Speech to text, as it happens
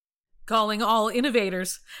Calling all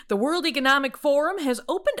innovators, the World Economic Forum has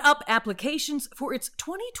opened up applications for its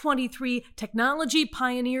 2023 Technology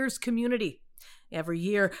Pioneers Community. Every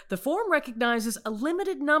year, the forum recognizes a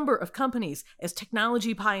limited number of companies as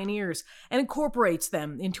technology pioneers and incorporates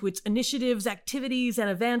them into its initiatives, activities, and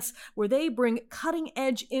events where they bring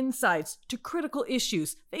cutting-edge insights to critical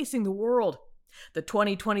issues facing the world. The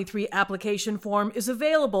 2023 application form is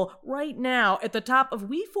available right now at the top of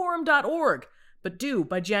weforum.org, but due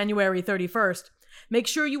by January 31st. Make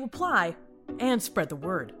sure you apply and spread the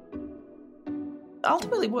word.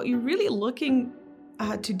 Ultimately, what you're really looking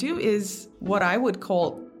to do is what I would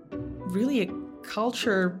call really a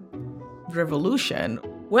culture revolution.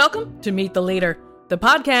 Welcome to Meet the Leader, the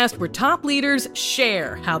podcast where top leaders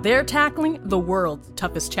share how they're tackling the world's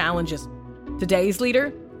toughest challenges. Today's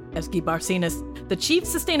leader, Ezgi Barcenas, the Chief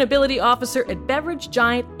Sustainability Officer at beverage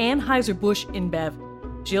giant Anheuser-Busch InBev.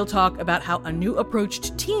 She'll talk about how a new approach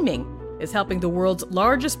to teaming is helping the world's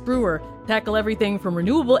largest brewer tackle everything from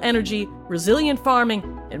renewable energy, resilient farming,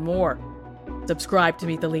 and more. Subscribe to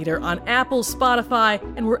Meet the Leader on Apple, Spotify,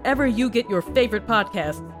 and wherever you get your favorite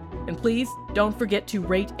podcasts. And please don't forget to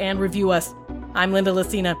rate and review us. I'm Linda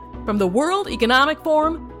Lacina from the World Economic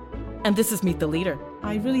Forum, and this is Meet the Leader.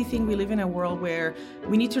 I really think we live in a world where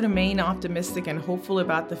we need to remain optimistic and hopeful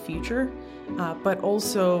about the future, but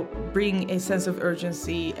also bring a sense of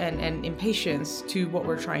urgency and impatience to what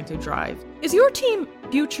we're trying to drive. Is your team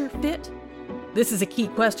future fit? This is a key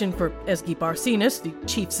question for Ezgi Barcenas, the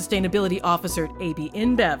Chief Sustainability Officer at AB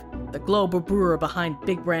InBev, the global brewer behind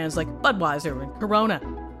big brands like Budweiser and Corona.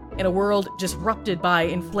 In a world disrupted by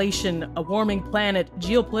inflation, a warming planet,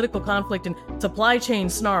 geopolitical conflict, and supply chain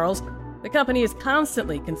snarls, the company is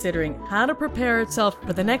constantly considering how to prepare itself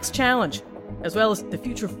for the next challenge, as well as the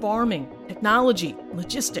future farming, technology,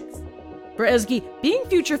 logistics. For Ezgi, being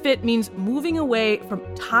future fit means moving away from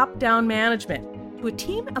top-down management to a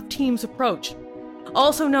team of teams approach.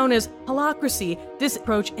 Also known as holacracy, this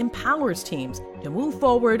approach empowers teams to move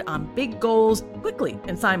forward on big goals quickly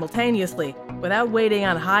and simultaneously without waiting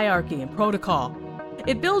on hierarchy and protocol.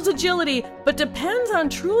 It builds agility, but depends on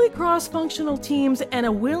truly cross-functional teams and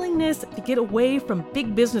a willingness to get away from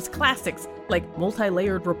big business classics like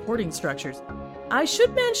multi-layered reporting structures. I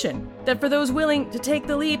should mention that for those willing to take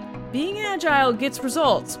the leap, being agile gets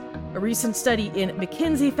results. A recent study in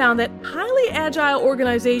McKinsey found that highly agile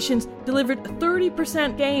organizations delivered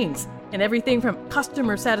 30% gains in everything from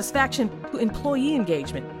customer satisfaction to employee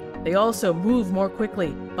engagement. They also move more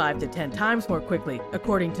quickly, 5 to 10 times more quickly,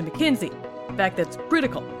 according to McKinsey. In fact, that's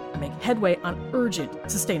critical to make headway on urgent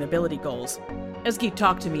sustainability goals. Ezgi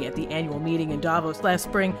talked to me at the annual meeting in Davos last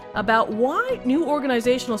spring about why new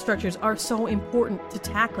organizational structures are so important to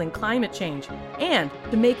tackling climate change and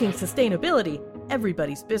to making sustainability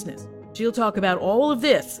everybody's business. She'll talk about all of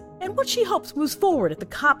this and what she hopes moves forward at the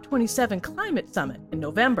COP27 Climate Summit in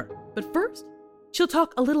November. But first, she'll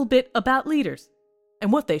talk a little bit about leaders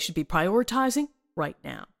and what they should be prioritizing right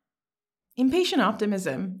now. Impatient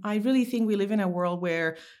optimism. I really think we live in a world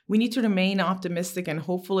where we need to remain optimistic and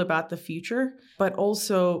hopeful about the future, but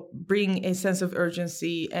also bring a sense of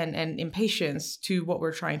urgency and impatience to what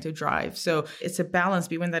we're trying to drive. So it's a balance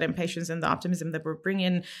between that impatience and the optimism that we're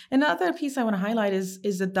bringing. Another piece I want to highlight is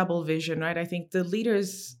the double vision, right? I think the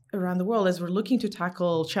leaders around the world, as we're looking to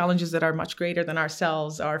tackle challenges that are much greater than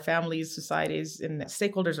ourselves, our families, societies, and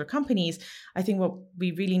stakeholders or companies, I think what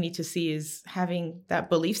we really need to see is having that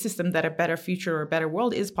belief system that a better future or a better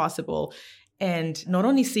world is possible. And not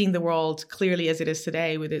only seeing the world clearly as it is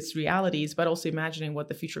today with its realities, but also imagining what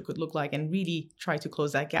the future could look like and really try to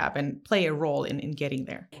close that gap and play a role in getting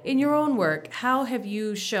there. In your own work, how have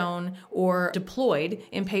you shown or deployed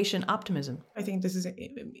impatient optimism? I think this is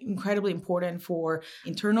incredibly important for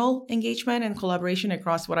internal engagement and collaboration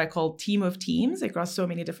across what I call team of teams, across so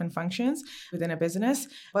many different functions within a business,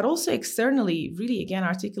 but also externally, really, again,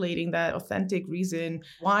 articulating that authentic reason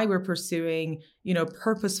why we're pursuing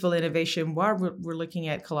purposeful innovation, why we're looking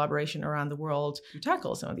at collaboration around the world to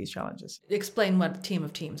tackle some of these challenges. Explain what team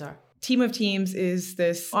of teams are. Team of teams is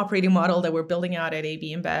this operating model that we're building out at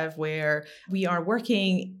AB InBev, where we are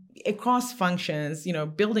working across functions,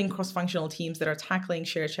 building cross-functional teams that are tackling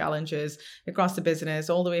shared challenges across the business,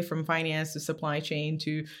 all the way from finance to supply chain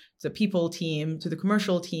to the people team to the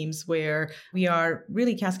commercial teams, where we are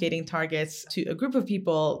really cascading targets to a group of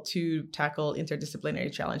people to tackle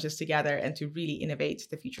interdisciplinary challenges together and to really innovate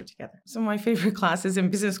the future together. Some of my favorite classes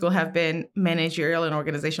in business school have been managerial and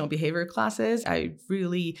organizational behavior classes. I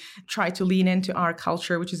really try to lean into our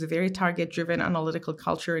culture, which is a very target-driven analytical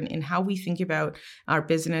culture in how we think about our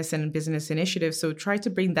business and business initiatives. So try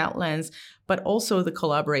to bring that lens, but also the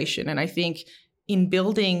collaboration. And I think in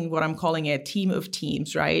building what I'm calling a team of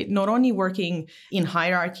teams, right? Not only working in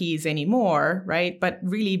hierarchies anymore, right? But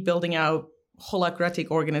really building out holacratic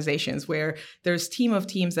organizations where there's team of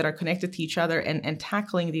teams that are connected to each other and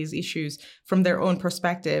tackling these issues from their own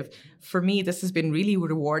perspective. For me, this has been really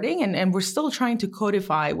rewarding, and we're still trying to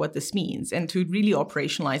codify what this means and to really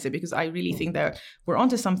operationalize it, because I really think that we're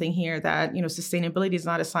onto something here, that, sustainability is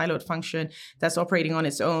not a siloed function that's operating on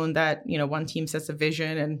its own, that, one team sets a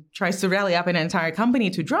vision and tries to rally up an entire company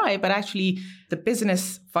to drive, but actually the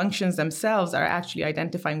business functions themselves are actually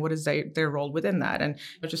identifying what is their role within that. And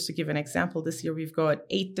just to give an example, this year we've got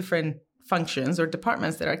 8 different functions or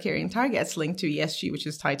departments that are carrying targets linked to ESG, which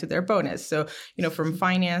is tied to their bonus. So, from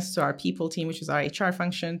finance to our people team, which is our HR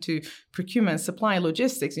function, to procurement, supply,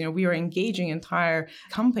 logistics, we are engaging entire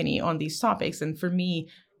company on these topics. And for me,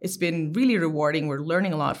 it's been really rewarding. We're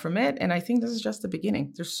learning a lot from it. And I think this is just the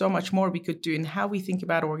beginning. There's so much more we could do in how we think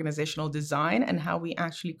about organizational design and how we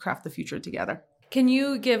actually craft the future together. Can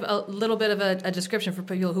you give a little bit of a description for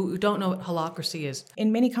people who don't know what holacracy is?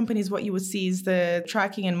 In many companies, what you would see is the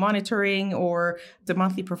tracking and monitoring or the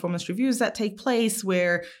monthly performance reviews that take place,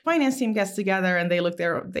 where finance team gets together and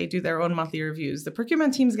they do their own monthly reviews. The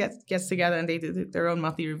procurement teams gets together and they do their own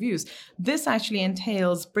monthly reviews. This actually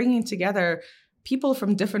entails bringing together people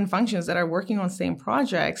from different functions that are working on same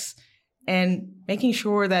projects and making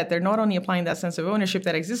sure that they're not only applying that sense of ownership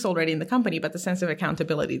that exists already in the company, but the sense of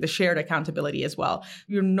accountability, the shared accountability as well.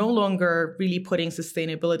 You're no longer really putting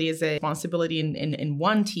sustainability as a responsibility in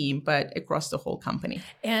one team, but across the whole company.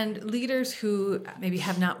 And leaders who maybe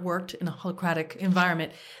have not worked in a holacratic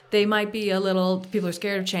environment, they might be people are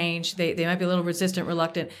scared of change. They might be a little resistant,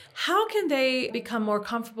 reluctant. How can they become more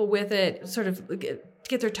comfortable with it, sort of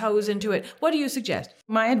get their toes into it? What do you suggest?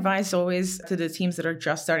 My advice always to the teams that are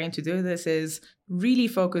just starting to do this is really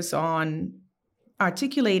focus on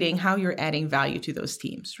articulating how you're adding value to those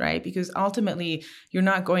teams, right? Because ultimately, you're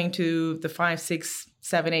not going to the 5, 6,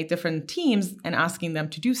 7, 8 different teams and asking them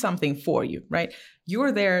to do something for you, right?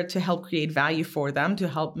 You're there to help create value for them, to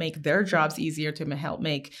help make their jobs easier, to help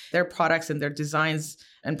make their products and their designs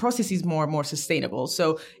and processes more sustainable.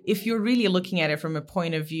 So if you're really looking at it from a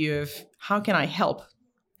point of view of how can I help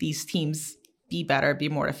these teams be better, be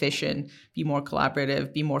more efficient, be more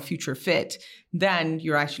collaborative, be more future fit, then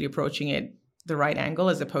you're actually approaching it the right angle,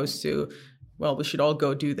 as opposed to, well, we should all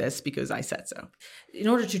go do this because I said so. In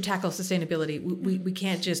order to tackle sustainability, we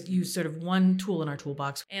can't just use sort of one tool in our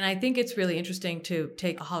toolbox. And I think it's really interesting to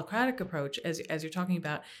take a holacratic approach, as you're talking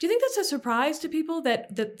about. Do you think that's a surprise to people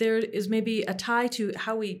that there is maybe a tie to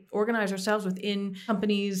how we organize ourselves within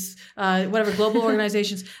companies, whatever global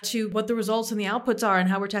organizations, to what the results and the outputs are and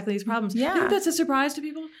how we're tackling these problems? Yeah. Do you think that's a surprise to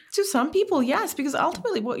people? To some people, yes, because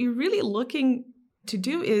ultimately what you're really looking to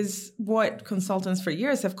do is what consultants for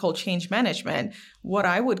years have called change management, what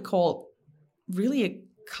I would call really a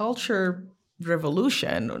culture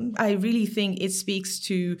revolution. I really think it speaks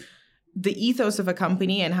to the ethos of a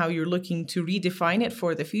company and how you're looking to redefine it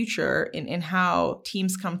for the future in how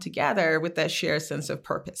teams come together with that shared sense of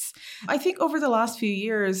purpose. I think over the last few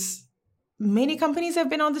years, many companies have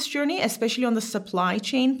been on this journey, especially on the supply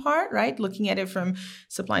chain part, right? Looking at it from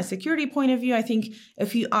supply security point of view. I think a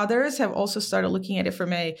few others have also started looking at it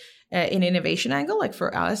from an innovation angle. Like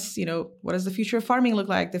for us, what does the future of farming look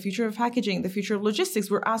like? The future of packaging, the future of logistics.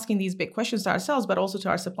 We're asking these big questions to ourselves, but also to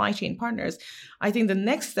our supply chain partners. I think the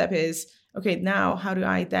next step is, okay, now how do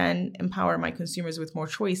I then empower my consumers with more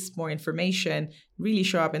choice, more information, really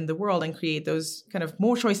show up in the world and create those kind of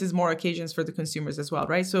more choices, more occasions for the consumers as well,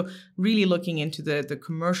 right? So really looking into the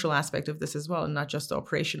commercial aspect of this as well, and not just the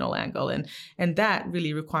operational angle. And that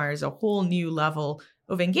really requires a whole new level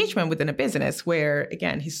of engagement within a business where,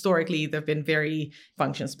 again, historically, there have been very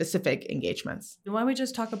function-specific engagements. Why don't we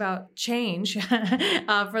just talk about change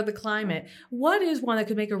for the climate? What is one that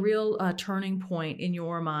could make a real turning point in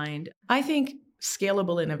your mind? I think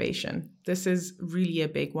scalable innovation. This is really a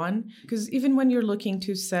big one, because even when you're looking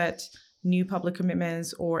to set new public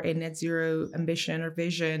commitments or a net zero ambition or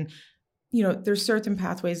vision, there's certain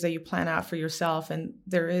pathways that you plan out for yourself, and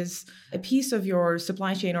there is a piece of your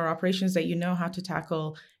supply chain or operations that you know how to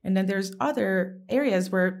tackle. And then there's other areas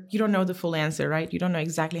where you don't know the full answer, right? You don't know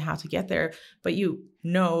exactly how to get there, but you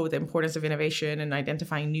know the importance of innovation and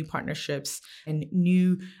identifying new partnerships and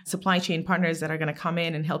new supply chain partners that are going to come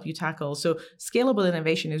in and help you tackle. So scalable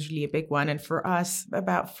innovation is really a big one. And for us,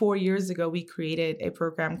 about 4 years ago, we created a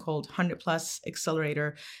program called 100+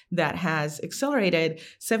 Accelerator that has accelerated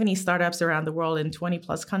 70 startups around the world in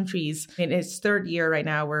 20+ countries. In its 3rd year right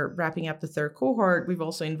now, we're wrapping up the 3rd cohort. We've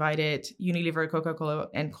also invited Unilever, Coca-Cola,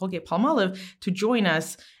 and and Colgate-Palmolive to join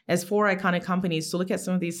us as 4 iconic companies to look at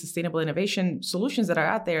some of these sustainable innovation solutions that are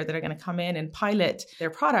out there that are going to come in and pilot their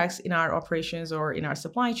products in our operations or in our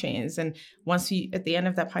supply chains. And once at the end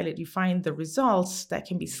of that pilot, you find the results that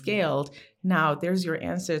can be scaled, now there's your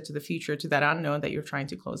answer to the future, to that unknown that you're trying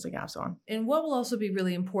to close the gaps on. And what will also be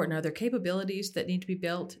really important, are there capabilities that need to be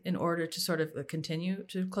built in order to sort of continue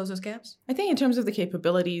to close those gaps? I think in terms of the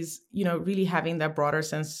capabilities, really having that broader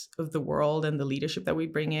sense of the world and the leadership that we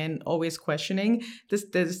bring in, always questioning this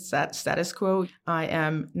status quo. I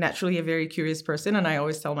am naturally a very curious person, and I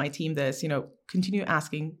always tell my team this, continue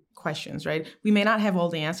asking questions, right? We may not have all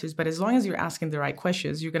the answers, but as long as you're asking the right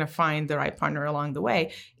questions, you're going to find the right partner along the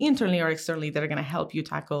way, internally or externally, that are going to help you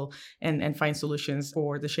tackle and find solutions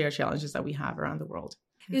for the shared challenges that we have around the world.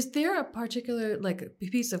 Is there a particular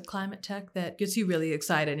piece of climate tech that gets you really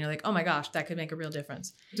excited and you're like, oh my gosh, that could make a real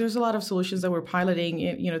difference? There's a lot of solutions that we're piloting.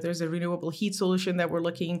 There's a renewable heat solution that we're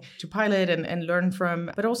looking to pilot and learn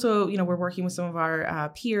from. But also, we're working with some of our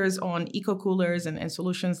peers on eco-coolers and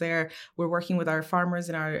solutions there. We're working with our farmers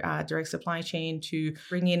in our direct supply chain to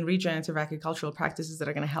bring in regenerative agricultural practices that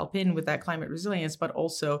are going to help in with that climate resilience, but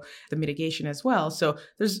also the mitigation as well. So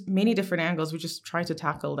there's many different angles. We just try to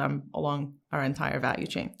tackle them along our entire value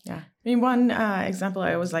chain. Yeah. One example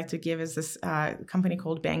I always like to give is this company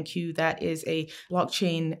called BanQ that is a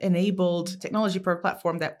blockchain-enabled technology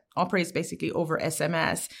platform that operates basically over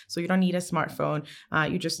SMS. So you don't need a smartphone.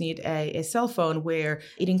 You just need a cell phone, where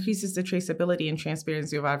it increases the traceability and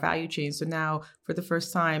transparency of our value chain. So now, for the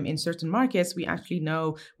first time in certain markets, we actually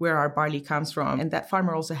know where our barley comes from. And that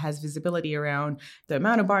farmer also has visibility around the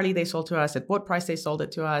amount of barley they sold to us, at what price they sold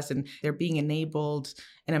it to us, and they're being enabled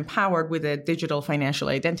and empowered with a digital financial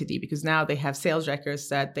identity, because now they have sales records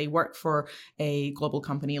that they work for a global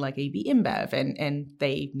company like AB InBev, and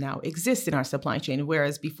they now exist in our supply chain,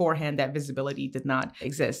 whereas beforehand that visibility did not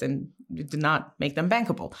exist and did not make them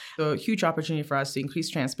bankable. So a huge opportunity for us to increase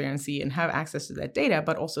transparency and have access to that data,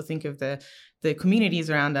 but also think of the communities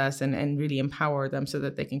around us and really empower them so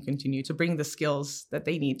that they can continue to bring the skills that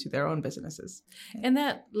they need to their own businesses. And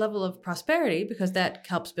that level of prosperity, because that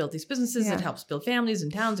helps build these businesses, it helps build families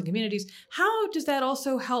and towns and communities. How does that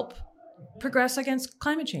also help progress against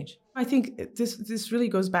climate change? I think this really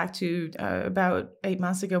goes back to about 8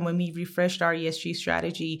 months ago when we refreshed our ESG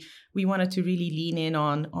strategy. We wanted to really lean in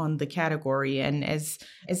on the category. And as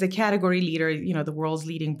a category leader, the world's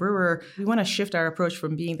leading brewer, we want to shift our approach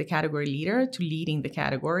from being the category leader to leading the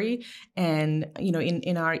category. And,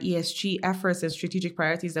 in our ESG efforts and strategic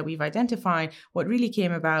priorities that we've identified, what really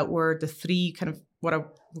came about were the 3 kind of what I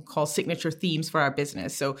would call signature themes for our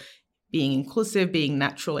business. So being inclusive, being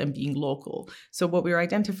natural, and being local. So what we're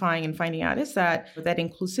identifying and finding out is that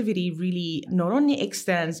inclusivity really not only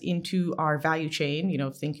extends into our value chain,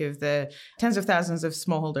 think of the tens of thousands of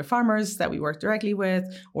smallholder farmers that we work directly with,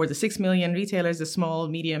 or the 6 million retailers, the small,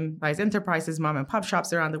 medium-sized enterprises, mom and pop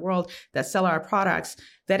shops around the world that sell our products.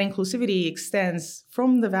 That inclusivity extends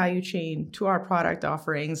from the value chain to our product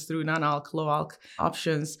offerings through non-alc, low-alc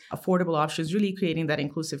options, affordable options, really creating that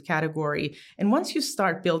inclusive category. And once you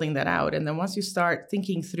start building that out, and then once you start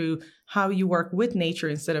thinking through how you work with nature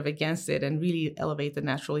instead of against it, and really elevate the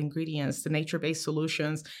natural ingredients, the nature-based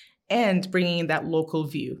solutions, and bringing in that local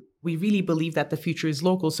view. We really believe that the future is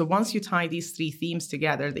local. So once you tie these 3 themes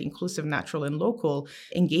together, the inclusive, natural, and local,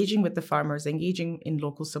 engaging with the farmers, engaging in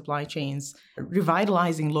local supply chains,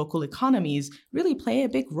 revitalizing local economies, really play a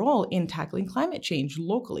big role in tackling climate change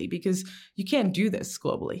locally, because you can't do this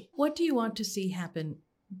globally. What do you want to see happen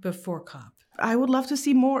before COP? I would love to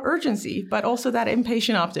see more urgency, but also that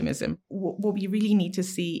impatient optimism. What we really need to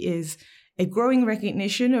see is a growing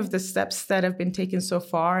recognition of the steps that have been taken so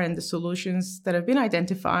far and the solutions that have been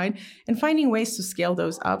identified, and finding ways to scale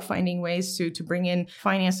those up, finding ways to bring in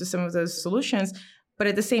finance to some of those solutions. But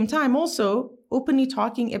at the same time, also openly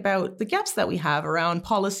talking about the gaps that we have around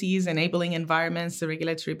policies, enabling environments, the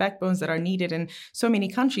regulatory backbones that are needed in so many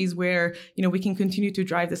countries where, we can continue to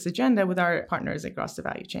drive this agenda with our partners across the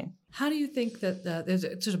value chain. How do you think that there's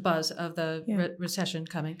a sort of buzz of the recession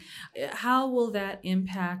coming? How will that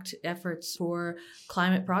impact efforts for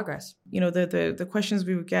climate progress? The questions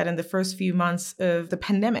we would get in the first few months of the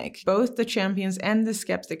pandemic, both the champions and the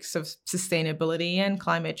skeptics of sustainability and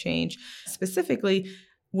climate change specifically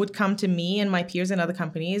would come to me and my peers in other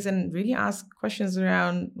companies and really ask questions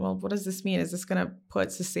around, well, what does this mean? Is this going to put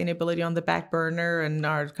sustainability on the back burner and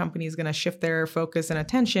our company is going to shift their focus and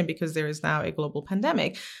attention because there is now a global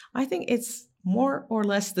pandemic? I think it's more or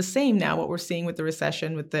less the same now, what we're seeing with the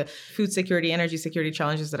recession, with the food security, energy security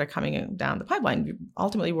challenges that are coming down the pipeline.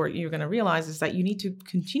 Ultimately, what you're going to realize is that you need to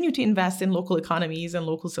continue to invest in local economies and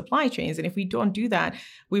local supply chains. And if we don't do that,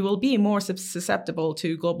 we will be more susceptible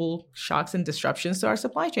to global shocks and disruptions to our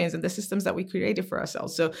supply chains and the systems that we created for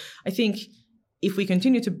ourselves. So I think if we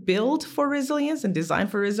continue to build for resilience and design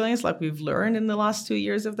for resilience, like we've learned in the last 2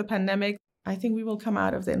 years of the pandemic, I think we will come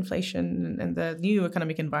out of the inflation and the new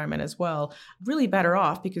economic environment as well really better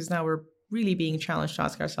off, because now we're really being challenged to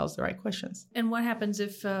ask ourselves the right questions. And what happens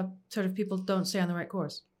if sort of people don't stay on the right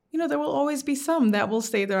course? There will always be some that will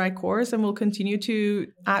stay the right course and will continue to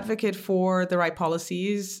advocate for the right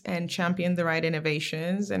policies and champion the right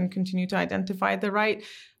innovations and continue to identify the right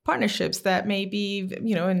partnerships that may be,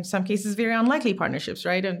 in some cases, very unlikely partnerships,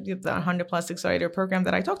 right? And the 100+ Accelerator program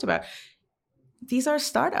that I talked about. These are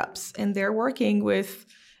startups, and they're working with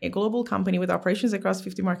a global company with operations across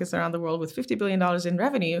 50 markets around the world with $50 billion in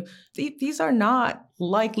revenue. These are not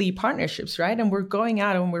likely partnerships, right? And we're going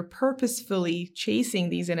out and we're purposefully chasing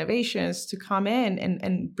these innovations to come in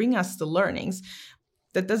and bring us the learnings.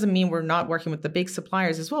 That doesn't mean we're not working with the big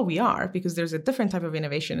suppliers as well. We are, because there's a different type of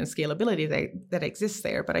innovation and scalability that exists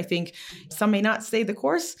there. But I think some may not stay the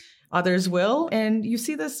course. Others will. And you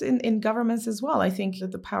see this in governments as well. I think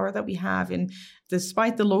that the power that we have, and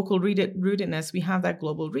despite the local rootedness, we have that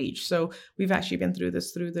global reach. So we've actually been through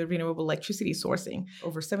this through the renewable electricity sourcing.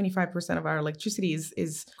 Over 75% of our electricity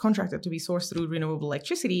is contracted to be sourced through renewable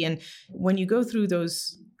electricity. And when you go through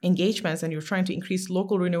those engagements and you're trying to increase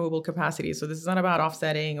local renewable capacity, so this is not about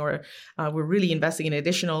offsetting or we're really investing in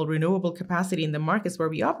additional renewable capacity in the markets where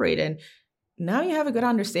we operate in. Now you have a good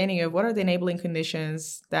understanding of what are the enabling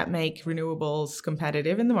conditions that make renewables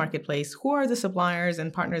competitive in the marketplace. Who are the suppliers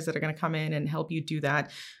and partners that are going to come in and help you do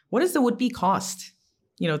that? What is the would-be cost,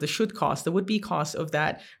 the would-be cost of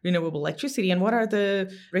that renewable electricity? And what are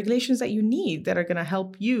the regulations that you need that are going to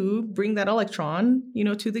help you bring that electron,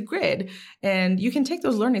 to the grid? And you can take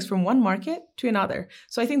those learnings from one market to another.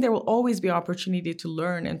 So I think there will always be opportunity to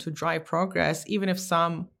learn and to drive progress, even if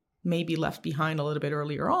some may be left behind a little bit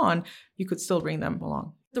earlier on, you could still bring them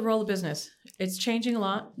along. The role of business, it's changing a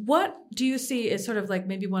lot. What do you see as sort of like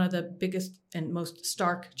maybe one of the biggest and most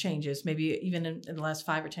stark changes, maybe even in the last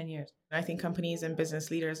 5 or 10 years? I think companies and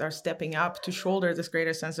business leaders are stepping up to shoulder this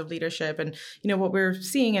greater sense of leadership. And, what we're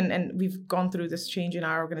seeing, and we've gone through this change in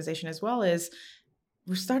our organization as well, is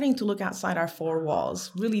we're starting to look outside our four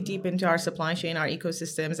walls, really deep into our supply chain, our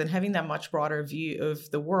ecosystems, and having that much broader view of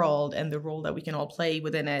the world and the role that we can all play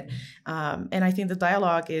within it. And I think the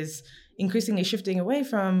dialogue is increasingly shifting away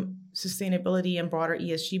from sustainability and broader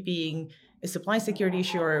ESG being a supply security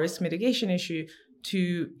issue or a risk mitigation issue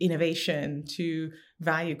to innovation, to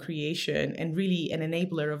value creation, and really an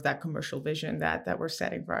enabler of that commercial vision that we're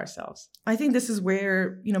setting for ourselves. I think this is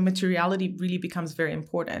where, materiality really becomes very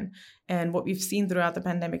important. And what we've seen throughout the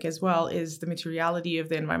pandemic as well is the materiality of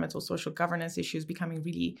the environmental social governance issues becoming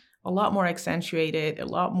really a lot more accentuated, a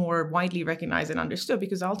lot more widely recognized and understood,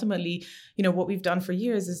 because ultimately, what we've done for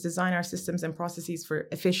years is design our systems and processes for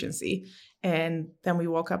efficiency. And then we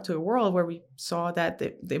woke up to a world where we saw that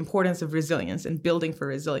the importance of resilience and building for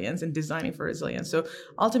resilience and designing for resilience. So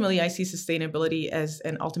ultimately, I see sustainability as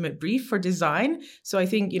an ultimate brief for design. So I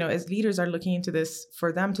think, as leaders are looking into this,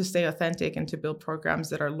 for them to stay authentic and to build programs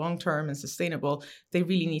that are long-term and sustainable, they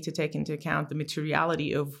really need to take into account the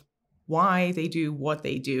materiality of why they do what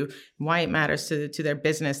they do, why it matters to their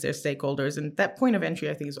business, their stakeholders. And that point of entry,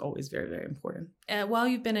 I think, is always very, very important. While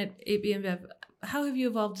you've been at AB InBev, how have you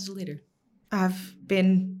evolved as a leader? I've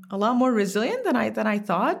been a lot more resilient than I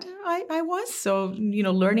thought I was. So,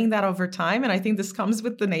 learning that over time. And I think this comes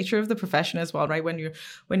with the nature of the profession as well, right? When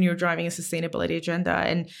you're driving a sustainability agenda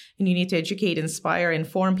and you need to educate, inspire,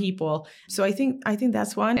 inform people. So I think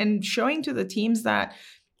that's one. And showing to the teams that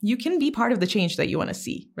you can be part of the change that you want to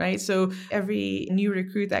see, right? So every new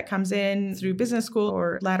recruit that comes in through business school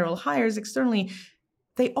or lateral hires externally,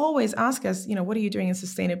 they always ask us, what are you doing in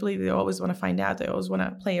sustainability? They always want to find out. They always want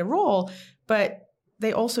to play a role, but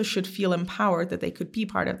they also should feel empowered that they could be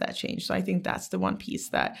part of that change. So I think that's the one piece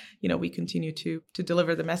that, we continue to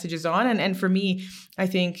deliver the messages on. And for me, I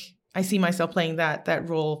think I see myself playing that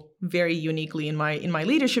role very uniquely in my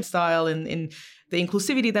leadership style and in the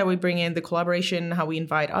inclusivity that we bring in, the collaboration, how we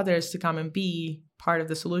invite others to come and be part of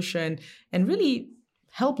the solution and really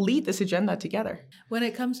help lead this agenda together. When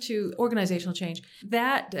it comes to organizational change,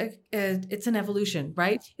 that it's an evolution,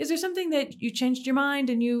 right? Is there something that you changed your mind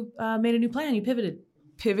and you made a new plan, you pivoted?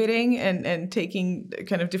 Pivoting and taking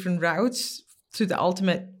kind of different routes to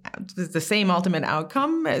the same ultimate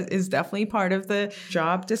outcome is definitely part of the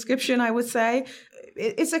job description, I would say.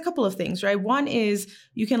 it's a couple of things, right? One is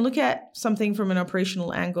you can look at something from an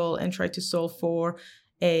operational angle and try to solve for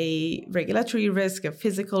a regulatory risk, a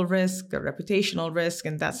physical risk, a reputational risk,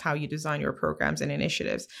 and that's how you design your programs and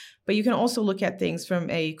initiatives. But you can also look at things from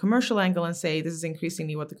a commercial angle and say, this is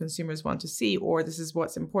increasingly what the consumers want to see, or this is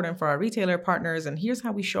what's important for our retailer partners, and here's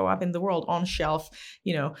how we show up in the world on shelf,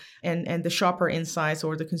 and the shopper insights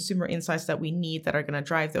or the consumer insights that we need that are going to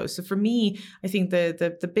drive those. So for me, I think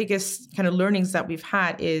the biggest kind of learnings that we've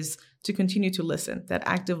had is to continue to listen, that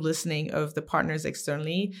active listening of the partners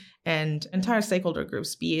externally and entire stakeholder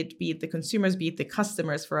groups, be it the consumers, be it the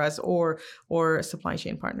customers for us, or supply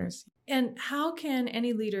chain partners. And how can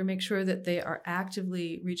any leader make sure that they are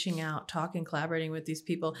actively reaching out, talking, collaborating with these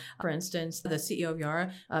people? For instance, the CEO of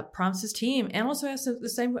Yara prompts his team and also asks the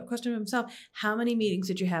same question of himself. How many meetings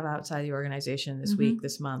did you have outside the organization this week,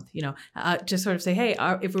 this month? To sort of say, hey,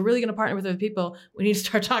 if we're really going to partner with other people, we need to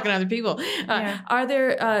start talking to other people. Are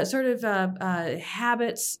there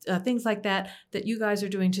habits, things like that you guys are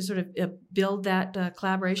doing to sort of build that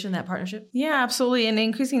collaboration, that partnership? Yeah, absolutely. And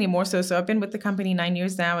increasingly more so. So I've been with the company 9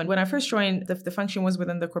 years now. And when I first joined, the function was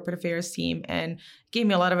within the corporate affairs team and gave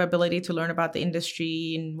me a lot of ability to learn about the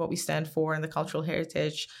industry and what we stand for and the cultural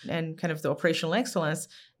heritage and kind of the operational excellence.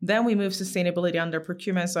 Then we moved sustainability under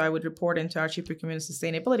procurement. So I would report into our chief procurement and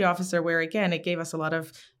sustainability officer, where again, it gave us a lot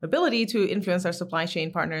of ability to influence our supply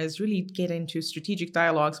chain partners, really get into strategic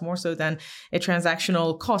dialogues more so than a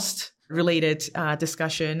transactional cost related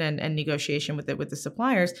discussion and negotiation with the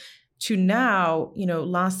suppliers. To now,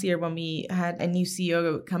 last year when we had a new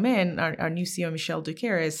CEO come in, our new CEO, Michel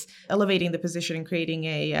Ducaris, elevating the position and creating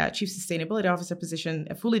a chief sustainability officer position,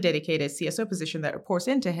 a fully dedicated CSO position that reports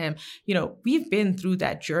into him, we've been through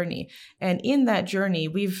that journey. And in that journey,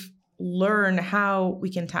 we've learn how we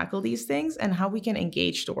can tackle these things and how we can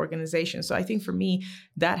engage the organization. So I think for me,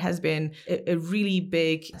 that has been a really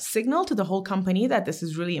big signal to the whole company that this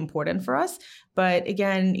is really important for us. But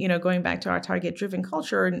again, going back to our target-driven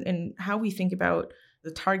culture and how we think about the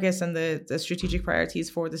targets and the strategic priorities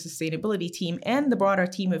for the sustainability team and the broader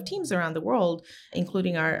team of teams around the world,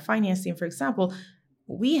 including our finance team, for example,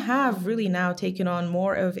 we have really now taken on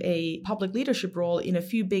more of a public leadership role in a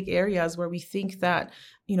few big areas where we think that,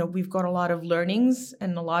 we've got a lot of learnings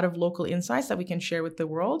and a lot of local insights that we can share with the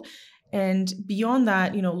world. And beyond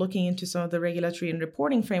that, looking into some of the regulatory and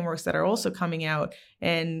reporting frameworks that are also coming out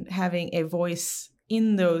and having a voice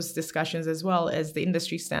in those discussions as well as the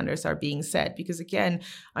industry standards are being set. Because again,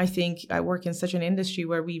 I think I work in such an industry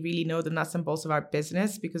where we really know the nuts and bolts of our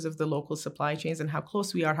business because of the local supply chains and how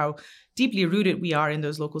close we are, how deeply rooted we are in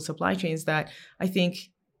those local supply chains, that I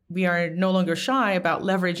think we are no longer shy about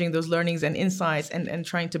leveraging those learnings and insights and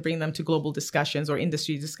trying to bring them to global discussions or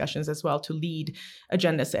industry discussions as well to lead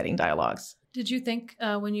agenda setting dialogues. Did you think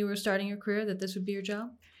when you were starting your career that this would be your job?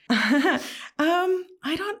 I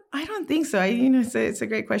don't think so. It's a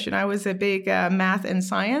great question. I was a big math and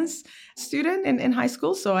science student in high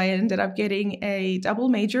school. So I ended up getting a double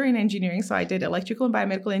major in engineering. So I did electrical and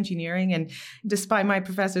biomedical engineering. And despite my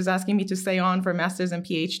professors asking me to stay on for a master's and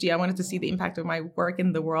PhD, I wanted to see the impact of my work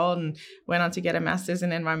in the world and went on to get a master's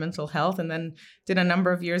in environmental health and then did a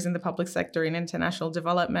number of years in the public sector in international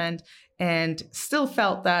development and still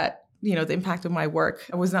felt that, the impact of my work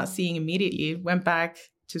I was not seeing immediately. Went back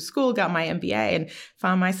to school, got my MBA, and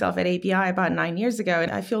found myself at ABI about 9 years ago.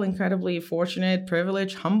 And I feel incredibly fortunate,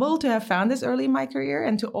 privileged, humbled to have found this early in my career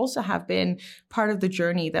and to also have been part of the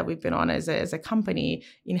journey that we've been on as a company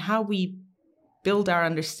in how we build our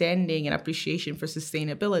understanding and appreciation for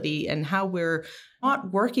sustainability and how we're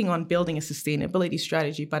not working on building a sustainability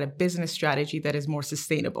strategy, but a business strategy that is more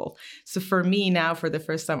sustainable. So for me now, for the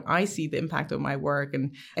first time, I see the impact of my work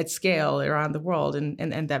and at scale around the world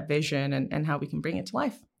and that vision and how we can bring it to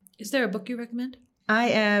life. Is there a book you recommend? I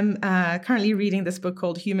am currently reading this book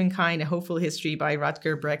called Humankind, A Hopeful History by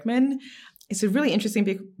Rutger Bregman. It's a really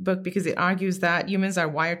interesting book because it argues that humans are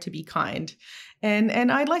wired to be kind.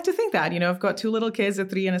 And I'd like to think that, I've got two little kids, a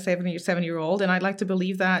 3 and a 7-year-old, and I'd like to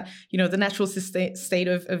believe that, the natural state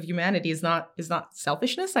of humanity is not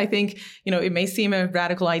selfishness. I think, it may seem a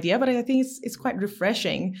radical idea, but I think it's quite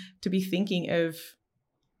refreshing to be thinking of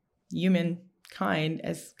humankind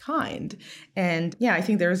as kind. And yeah, I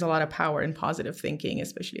think there is a lot of power in positive thinking,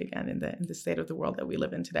 especially again in the state of the world that we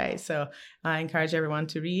live in today. So I encourage everyone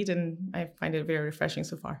to read, and I find it very refreshing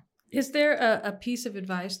so far. Is there a piece of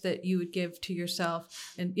advice that you would give to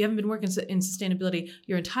yourself? And you haven't been working in sustainability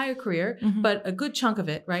your entire career, but a good chunk of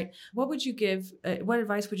it, right? What would you give? What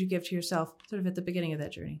advice would you give to yourself sort of at the beginning of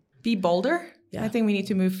that journey? Be bolder. Yeah. I think we need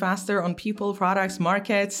to move faster on people, products,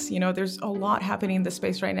 markets. There's a lot happening in the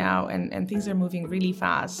space right now, and things are moving really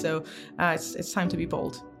fast. So it's time to be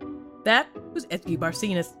bold. That was Ezgi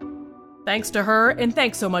Barcenas. Thanks to her, and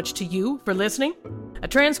thanks so much to you for listening. A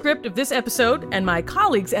transcript of this episode and my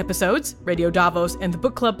colleagues' episodes, Radio Davos and the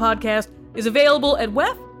Book Club podcast, is available at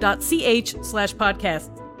wef.ch/podcasts.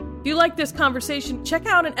 If you like this conversation, check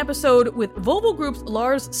out an episode with Volvo Group's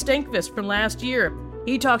Lars Stenqvist from last year.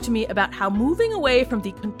 He talked to me about how moving away from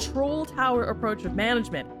the control tower approach of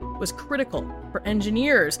management was critical for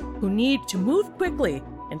engineers who need to move quickly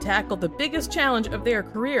and tackle the biggest challenge of their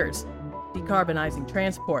careers, decarbonizing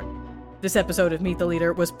transport. This episode of Meet the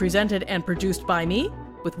Leader was presented and produced by me,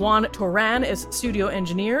 with Juan Toran as studio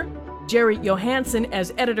engineer, Jerry Johansson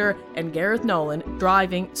as editor, and Gareth Nolan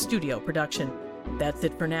driving studio production. That's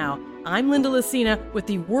it for now. I'm Linda Lacina with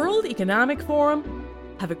the World Economic Forum.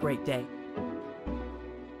 Have a great day.